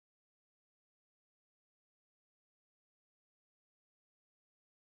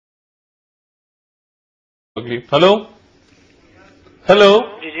Hello hello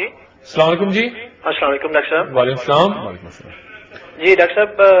جی جی السلام علیکم جی. السلام علیکم ڈاکٹر صاحب. وعلیکم السلام. جی ڈاکٹر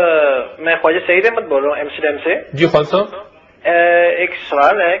صاحب میں خواجہ سعید احمد بول رہا ہوں ایمسٹرڈیم سے. جی خواجہ صاحب. ایک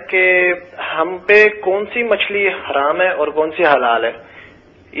سوال ہے کہ ہم پہ کون سی مچھلی حرام ہے اور کون سی حلال ہے؟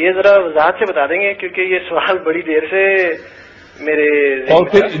 یہ ذرا وضاحت سے بتا دیں گے کیونکہ یہ سوال بڑی دیر سے میرے اور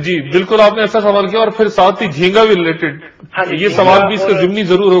پھر جی بالکل آپ نے ایسا سوال کیا اور پھر ساتھ ہی جھینگا بھی ریلیٹڈ. یہ سوال بھی اس کا ضمنی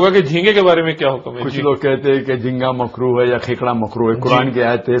ضرور ہوگا کہ جھینگے کے بارے میں کیا حکم ہے. کچھ لوگ کہتے ہیں کہ جھینگا مکروہ ہے یا کھیکڑا مکروہ ہے. قرآن کی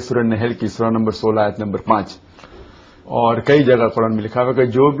آیت ہے سورہ نحل کی سورہ نمبر 16 آیت نمبر 5 اور کئی جگہ قرآن میں لکھا ہوا کہ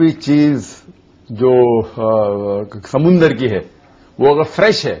جو بھی چیز جو سمندر کی ہے وہ اگر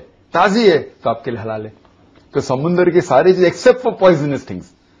فریش ہے تازی ہے تو آپ کے لیے حلال ہے. تو سمندر کی ساری چیز ایکسپٹ فار پوائزنس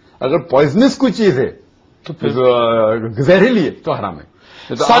تھنگس. اگر پوائزنس کوئی چیز ہے تو زہریلی ہے تو حرام ہے.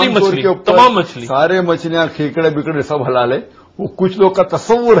 ساری مچھلی تمام مچھلی سارے مچھلیاں کھیکڑے بکڑے سب حلال ہے. وہ کچھ لوگ کا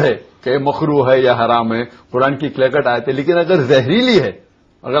تصور ہے کہ مکروہ ہے یا حرام ہے. قرآن کی کلیئر کٹ آیت ہے. لیکن اگر زہریلی ہے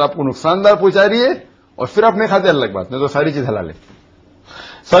اگر آپ کو نقصان دار پہنچا رہی ہے اور پھر آپ نہیں کھاتے الگ بات, نہیں تو ساری چیز حلال ہے.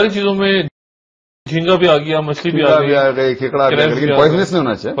 ساری چیزوں میں جھینگا بھی آ گیا, مچھلی بھی آ گئی, کھیکڑا بھی آ گیا, لیکن پوائزنس نہیں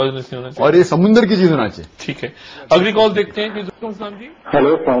ہونا چاہیے اور یہ سمندر کی چیز ہونا چاہیے. ٹھیک ہے اگلی کال دیکھتے ہیں. جی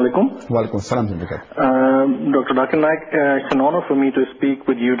ہیلو السلام علیکم. وعلیکم السلام. Dr. Zakir Naik, it's an honor for me to speak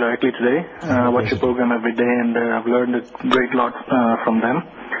with you directly today. Watch your program every day and I've learned a great lot from them.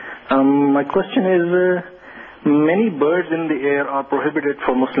 My question is, many birds in the air are prohibited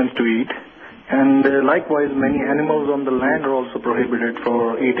for Muslims to eat, and likewise many animals on the land are also prohibited for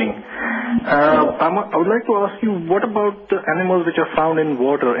eating. I would like to ask you, what about the animals which are found in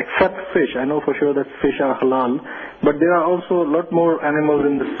water except fish? I know for sure that fish are halal, but there are also a lot more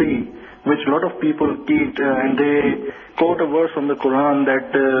animals in the sea which a lot of people eat, and they quote a verse from the Quran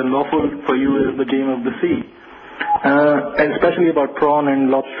that lawful for you is the game of the sea, and especially about prawn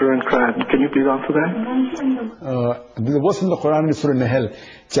and lobster and crab. Can you please answer that? There's a verse in the Quran in Surah Nahl,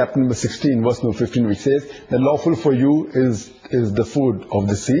 chapter number 16, verse number 15, which says that lawful for you is the food of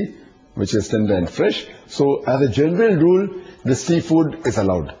the sea, which is tender and fresh. So as a general rule, the seafood is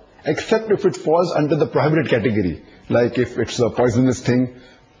allowed, except if it falls under the prohibited category, like if it's a poisonous thing,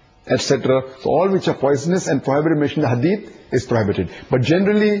 etc. So all which are poisonous and prohibited mentioned in the hadith is prohibited. But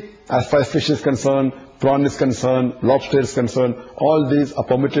generally, as far as fish is concerned, prawn is concerned, lobster is concerned, all these are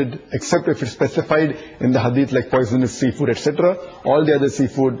permitted except if it's specified in the hadith like poisonous seafood, etc. All the other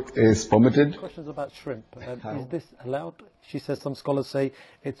seafood is permitted. Questions about shrimp. Is this allowed? She says some scholars say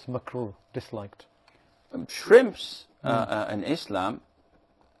it's makruh, disliked. Shrimps in Islam,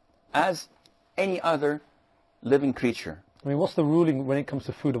 as any other living creature. I mean, what's the ruling when it comes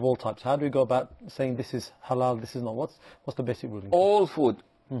to food of all types? How do we go about saying this is halal, this is not? What's the basic ruling? All food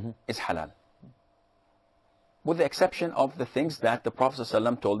is halal, with the exception of the things that the Prophet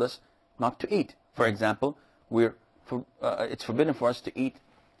ﷺ told us not to eat. For example, it's forbidden for us to eat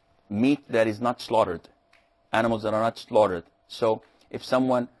meat that is not slaughtered, animals that are not slaughtered. So if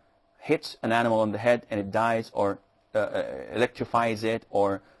someone hits an animal on the head and it dies, or electrifies it,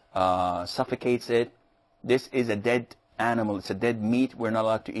 or suffocates it, this is a dead animal, it's a dead meat. We're not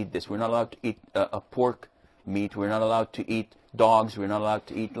allowed to eat this. We're not allowed to eat a pork meat. We're not allowed to eat dogs. We're not allowed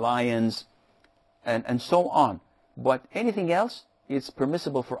to eat lions, and so on. But anything else is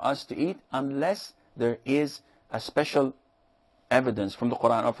permissible for us to eat unless there is a special evidence from the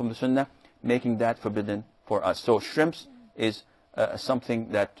Quran or from the Sunnah making that forbidden for us. So shrimps is something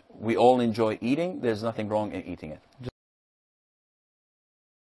that we all enjoy eating. There's nothing wrong in eating it.